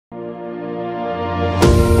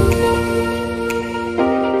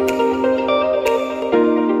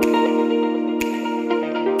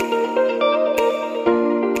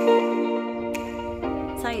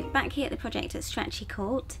project at Strachey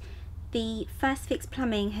Court. The first fix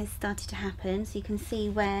plumbing has started to happen, so you can see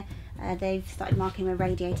where they've started marking where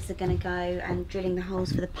radiators are going to go and drilling the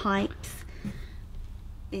holes for the pipes.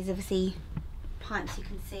 There's obviously pipes you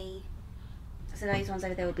can see, so those ones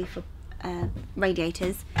over there will be for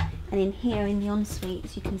radiators, and in here in the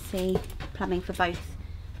ensuite you can see plumbing for both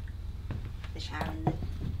the shower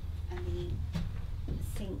and the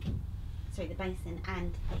sink, sorry, the basin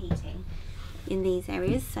and the heating in these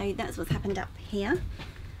areas. So that's what's happened up here.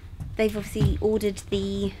 They've obviously ordered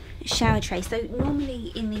the shower tray. So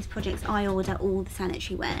normally in these projects I order all the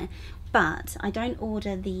sanitary ware, but I don't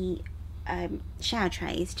order the shower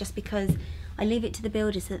trays just because I leave it to the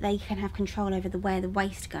builders so that they can have control over where the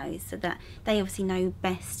waste goes, so that they obviously know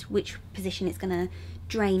best which position it's going to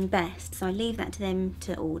drain best. So I leave that to them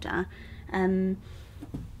to order.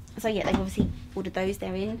 So yeah, they've obviously ordered those,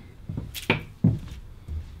 they're in. I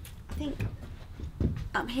think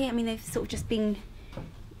up here, I mean, they've sort of just been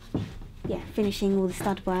finishing all the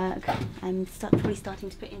stud work and probably starting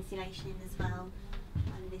to put insulation in as well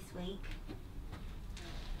this week.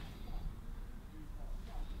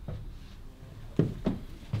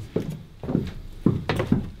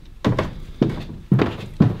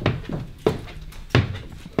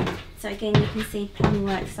 So again, you can see plumbing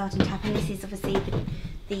work starting to happen. This is obviously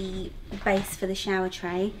the base for the shower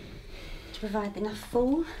tray to provide enough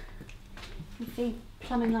fall. You can see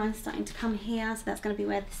plumbing lines starting to come here, so that's going to be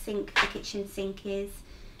where the kitchen sink is,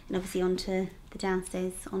 and obviously onto the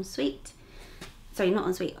downstairs ensuite. Sorry, not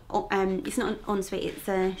ensuite. It's not an ensuite. It's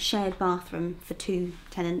a shared bathroom for 2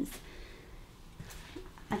 tenants.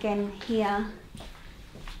 Again here,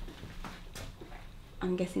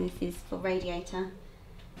 I'm guessing this is for radiator.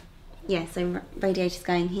 Yeah, so radiator's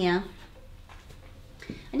going here.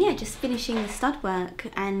 And yeah, just finishing the stud work,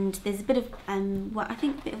 and there's a bit of I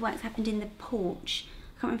think a bit of work's happened in the porch.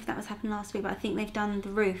 I can't remember if that was happened last week, but I think they've done the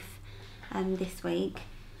roof this week.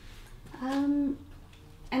 And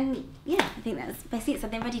yeah, I think that's basically it. So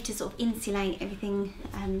they're ready to sort of insulate everything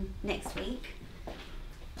next week.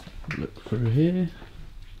 Look through here.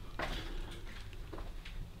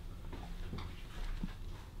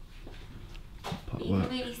 But you can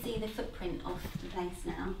really see the footprint of the place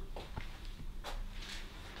now.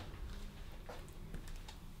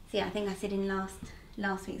 So yeah, I think I said in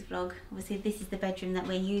last week's vlog, obviously this is the bedroom that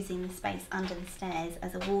we're using the space under the stairs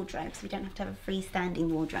as a wardrobe, so we don't have to have a freestanding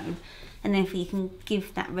wardrobe, and therefore you can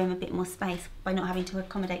give that room a bit more space by not having to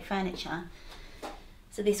accommodate furniture.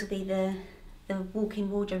 So this will be the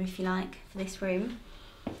walk-in wardrobe, if you like, for this room.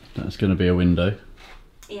 That's going to be a window.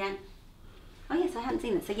 Yeah. Oh yes, I hadn't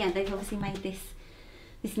seen that. So yeah, they've obviously made this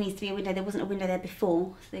needs to be a window. There wasn't a window there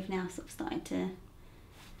before, so they've now sort of started to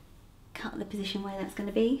cut the position where that's going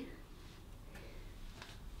to be.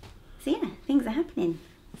 So yeah, things are happening.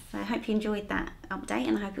 So I hope you enjoyed that update,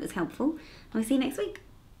 and I hope it was helpful. I'll see you next week.